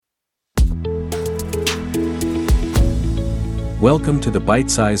Welcome to the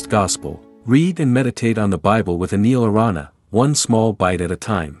Bite-Sized Gospel. Read and meditate on the Bible with Anil Arana, one small bite at a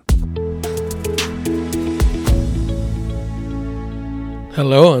time.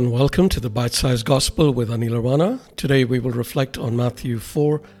 Hello and welcome to the Bite-Sized Gospel with Anil Arana. Today we will reflect on Matthew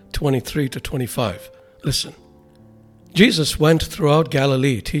 4:23-25. Listen. Jesus went throughout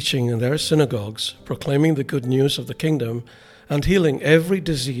Galilee, teaching in their synagogues, proclaiming the good news of the kingdom, and healing every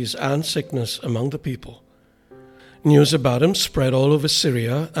disease and sickness among the people. News about him spread all over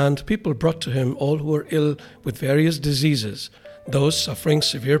Syria, and people brought to him all who were ill with various diseases, those suffering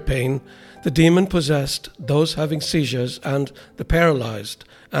severe pain, the demon-possessed, those having seizures, and the paralyzed,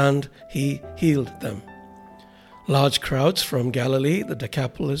 and he healed them. Large crowds from Galilee, the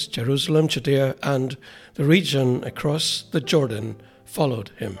Decapolis, Jerusalem, Judea, and the region across the Jordan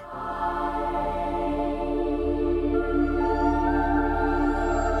followed him.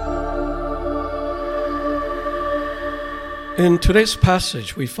 In today's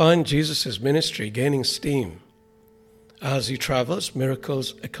passage, we find Jesus' ministry gaining steam. As he travels,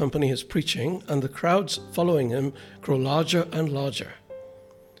 miracles accompany his preaching, and the crowds following him grow larger and larger.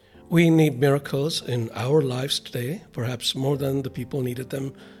 We need miracles in our lives today, perhaps more than the people needed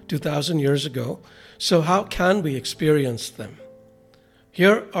them 2,000 years ago. So how can we experience them?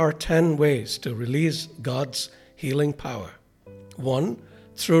 Here are 10 ways to release God's healing power. 1.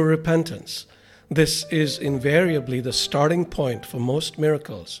 Through repentance. This is invariably the starting point for most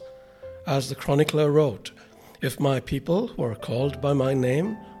miracles. As the chronicler wrote, "If my people who are called by my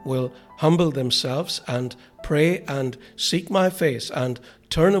name will humble themselves and pray and seek my face and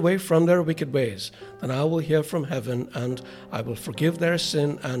turn away from their wicked ways, then I will hear from heaven and I will forgive their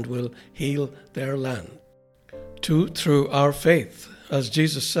sin and will heal their land." 2. Through our faith. As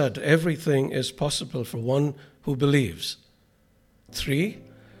Jesus said, everything is possible for one who believes. 3.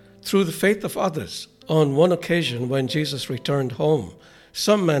 Through the faith of others. On one occasion when Jesus returned home,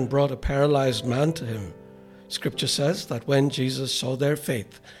 some men brought a paralyzed man to him. Scripture says that when Jesus saw their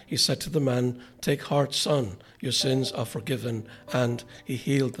faith, he said to the man, "Take heart, son, your sins are forgiven," and he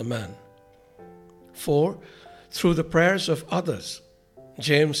healed the man. 4. Through the prayers of others.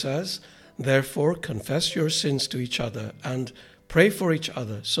 James says, "Therefore confess your sins to each other and pray for each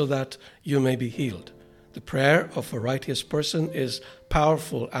other so that you may be healed." The prayer of a righteous person is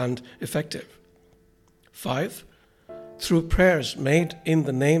powerful and effective. 5. Through prayers made in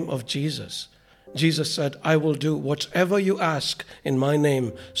the name of Jesus. Jesus said, "I will do whatever you ask in my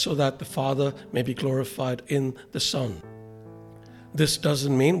name so that the Father may be glorified in the Son." This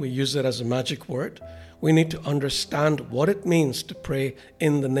doesn't mean we use it as a magic word. We need to understand what it means to pray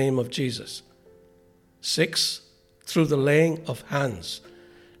in the name of Jesus. 6. Through the laying of hands.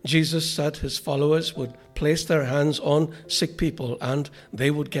 Jesus said his followers would place their hands on sick people and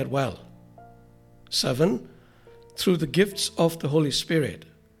they would get well. 7. Through the gifts of the Holy Spirit.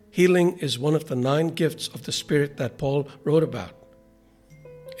 Healing is one of the 9 gifts of the Spirit that Paul wrote about.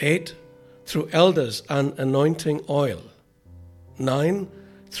 8. Through elders and anointing oil. 9.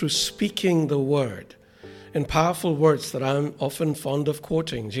 Through speaking the word. In powerful words that I'm often fond of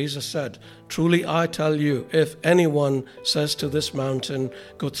quoting, Jesus said, "Truly I tell you, if anyone says to this mountain,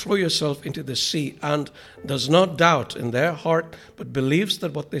 'Go throw yourself into the sea,' and does not doubt in their heart, but believes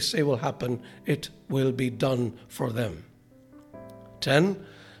that what they say will happen, it will be done for them." 10.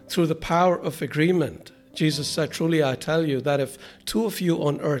 Through the power of agreement. Jesus said, "Truly I tell you that if 2 of you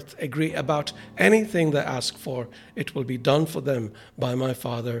on earth agree about anything they ask for, it will be done for them by my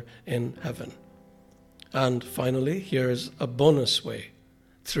Father in heaven." And finally, here's a bonus way,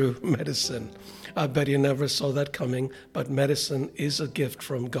 through medicine. I bet you never saw that coming, but medicine is a gift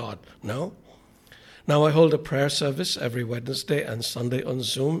from God, no? Now, I hold a prayer service every Wednesday and Sunday on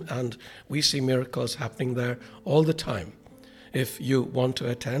Zoom, and we see miracles happening there all the time. If you want to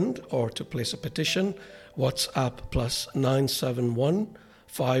attend or to place a petition, WhatsApp +971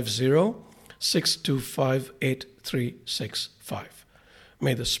 50 625 8365.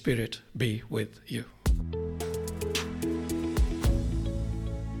 May the Spirit be with you.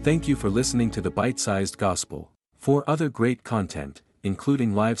 Thank you for listening to the Bite-Sized Gospel. For other great content,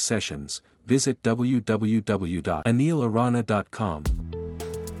 including live sessions, visit www.anilarana.com.